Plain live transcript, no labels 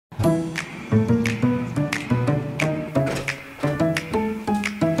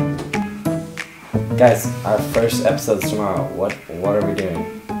Guys, our first episode's tomorrow. What are we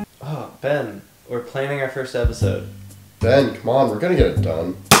doing? Oh, Ben, we're planning our first episode. Ben, come on, we're gonna get it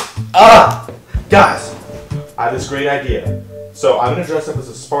done. Guys, I have this great idea. So I'm gonna dress up as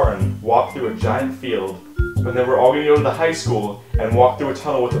a Spartan, walk through a giant field, and then we're all gonna go to the high school and walk through a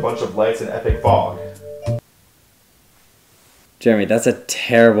tunnel with a bunch of lights and epic fog. Jeremy, that's a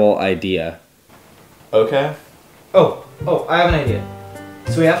terrible idea. Okay. Oh, I have an idea.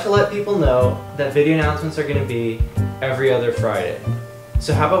 So we have to let people know that video announcements are going to be every other Friday.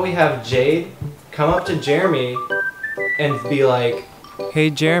 So how about we have Jade come up to Jeremy and be like,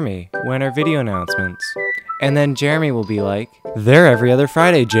 "Hey Jeremy, when are video announcements?" And then Jeremy will be like, "They're every other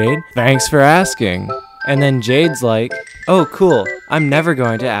Friday, Jade. Thanks for asking." And then Jade's like, "Oh cool, I'm never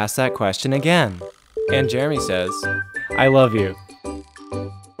going to ask that question again." And Jeremy says, "I love you."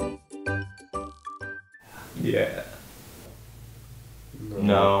 Yeah.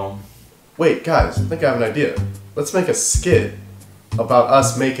 No. Wait, guys, I think I have an idea. Let's make a skit about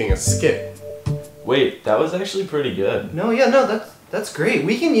us making a skit. Wait, that was actually pretty good. No, that's great.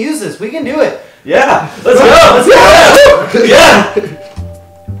 We can use this. We can do it. Yeah! Let's go! Let's go! Yeah!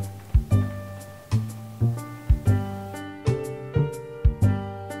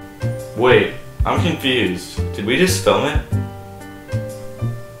 Wait, I'm confused. Did we just film it?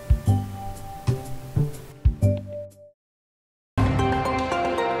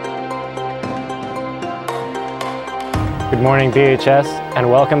 Good morning, BHS, and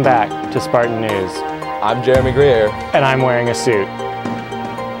welcome back to Spartan News. I'm Jeremy Greer. And I'm wearing a suit.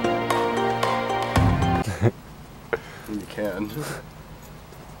 You can.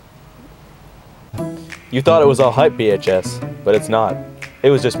 You thought it was all hype, BHS, but it's not.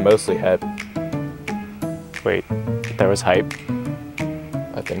 It was just mostly hype. Wait, there was hype?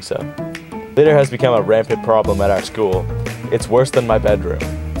 I think so. Litter has become a rampant problem at our school. It's worse than my bedroom.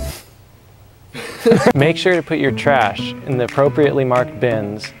 Make sure to put your trash in the appropriately marked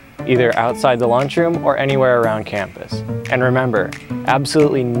bins, either outside the lunchroom or anywhere around campus. And remember,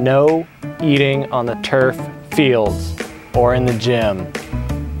 absolutely no eating on the turf, fields, or in the gym.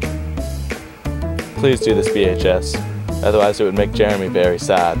 Please do this, BHS. Otherwise it would make Jeremy very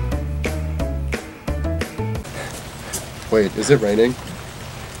sad. Wait, is it raining?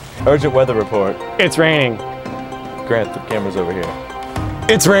 Urgent weather report. It's raining. Grant, the camera's over here.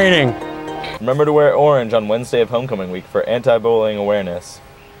 It's raining. Remember to wear orange on Wednesday of homecoming week for anti-bullying awareness.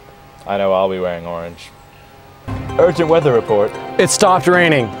 I know I'll be wearing orange. Urgent weather report. It stopped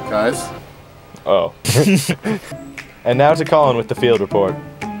raining. Guys? Oh. And now to Colin with the field report.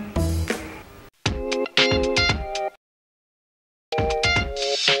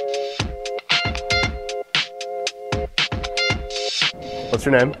 What's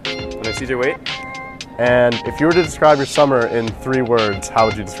your name? My name's CJ Waite. And if you were to describe your summer in 3 words, how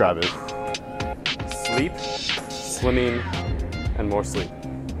would you describe it? Sleep, swimming, and more sleep.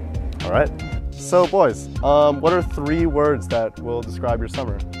 All right. So, boys, what are 3 words that will describe your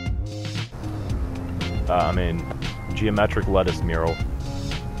summer? Geometric lettuce mural.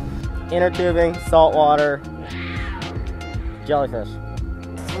 Inner tubing, salt water, jellyfish.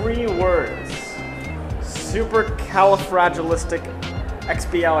 3 words.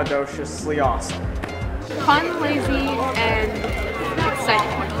 Supercalifragilisticexpialidociously awesome. Fun, lazy, and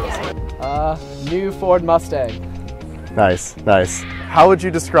exciting. New Ford Mustang. Nice, nice. How would you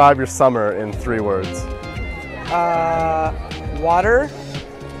describe your summer in 3 words? Water,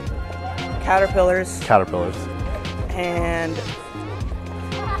 caterpillars, Caterpillars. and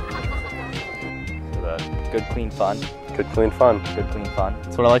Good, clean fun. Good, clean fun. Good, clean fun.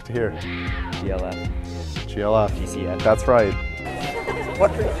 That's what I like to hear. GLF. GLF. GCF. That's right.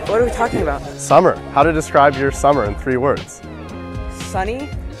 what are we talking about? Summer. How to describe your summer in 3 words? Sunny,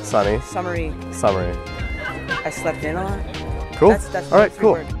 Sunny. summery. Summery. I slept in a lot. Cool. That's All right, 3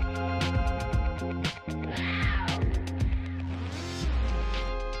 cool. words.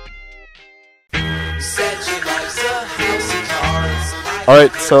 All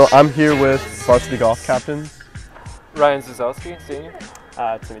right, so I'm here with varsity golf captains. Ryan Zuzowski, senior.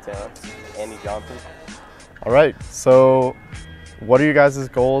 Timmy Taylor. Andy Johnson. All right, so what are you guys'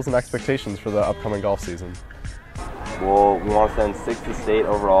 goals and expectations for the upcoming golf season? Well, we want to send 6 to state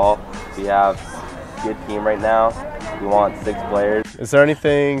overall. We have a good team right now. We want 6 players. Is there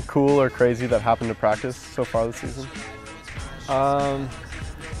anything cool or crazy that happened to practice so far this season?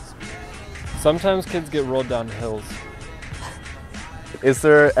 Sometimes kids get rolled down hills. Is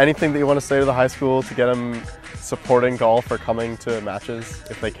there anything that you want to say to the high school to get them supporting golf or coming to matches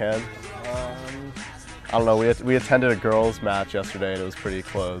if they can? I don't know, we attended a girls match yesterday and it was pretty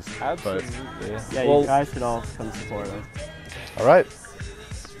close. Absolutely. Yeah, Well, you guys should all come support us. All right.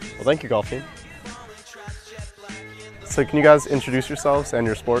 Well, thank you, golf team. So can you guys introduce yourselves and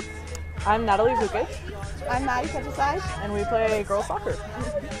your sport? I'm Natalie Vukic. I'm Maddie Petroside. And we play girls soccer.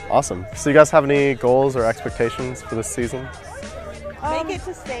 Awesome. So you guys have any goals or expectations for this season? Make it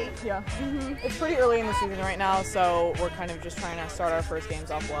to state. Yeah. It's pretty early in the season right now, so we're kind of just trying to start our first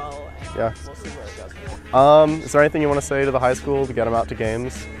games off well, and Yeah. we'll see where it goes. Is there anything you want to say to the high school to get them out to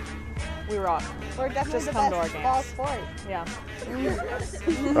games? We rock. We're definitely Just the come to our best games. ball sport. Yeah.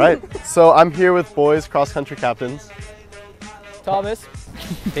 All right. So I'm here with boys cross country captains. Thomas.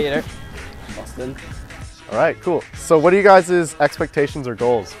 Peter. Austin. All right, cool. So what are you guys' expectations or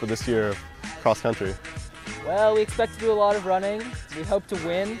goals for this year of cross country? Well, we expect to do a lot of running. We hope to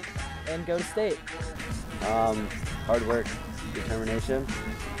win and go to state. Hard work, determination,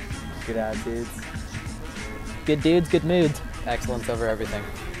 good attitudes. Good dudes, good moods. Excellence over everything.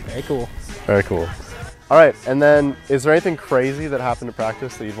 Very cool. Very cool. All right, and then is there anything crazy that happened at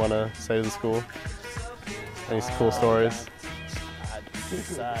practice that you'd want to say to the school? Any cool stories?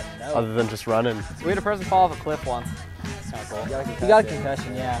 No. Other than just running? We had a person fall off a cliff once. Kind of cool. You got a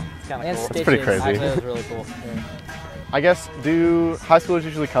concussion, yeah. It's kind And of cool. It's pretty crazy. Actually, it was really cool. Yeah. I guess, do high schoolers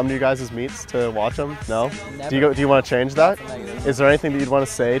usually come to you guys' meets to watch them? No? Never. Do you want to change that? That's a negative. Is there anything that you'd want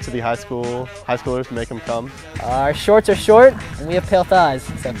to say to the high schoolers to make them come? Our shorts are short and we have pale thighs,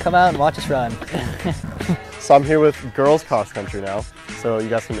 so come out and watch us run. So I'm here with girls cross country now, so you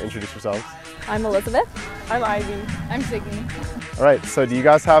guys can introduce yourselves. I'm Elizabeth. I'm Ivy. I'm Siggy. All right, so do you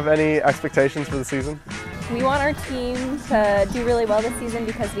guys have any expectations for the season? We want our team to do really well this season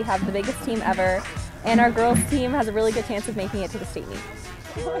because we have the biggest team ever, and our girls team has a really good chance of making it to the state meet.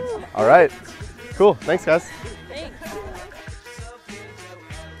 All right, cool. Thanks, guys.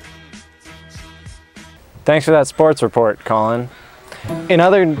 Thanks for that sports report, Colin. In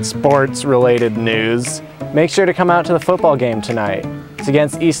other sports-related news, make sure to come out to the football game tonight. It's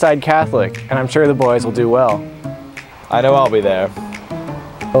against Eastside Catholic, and I'm sure the boys will do well. I know I'll be there.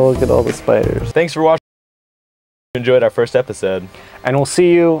 Oh, look at all the spiders. Thanks for watching. Enjoyed our first episode. And we'll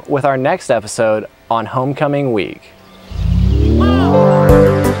see you with our next episode on Homecoming Week.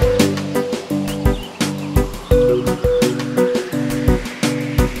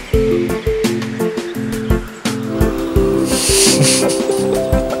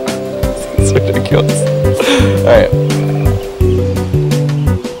 It's ridiculous. All right.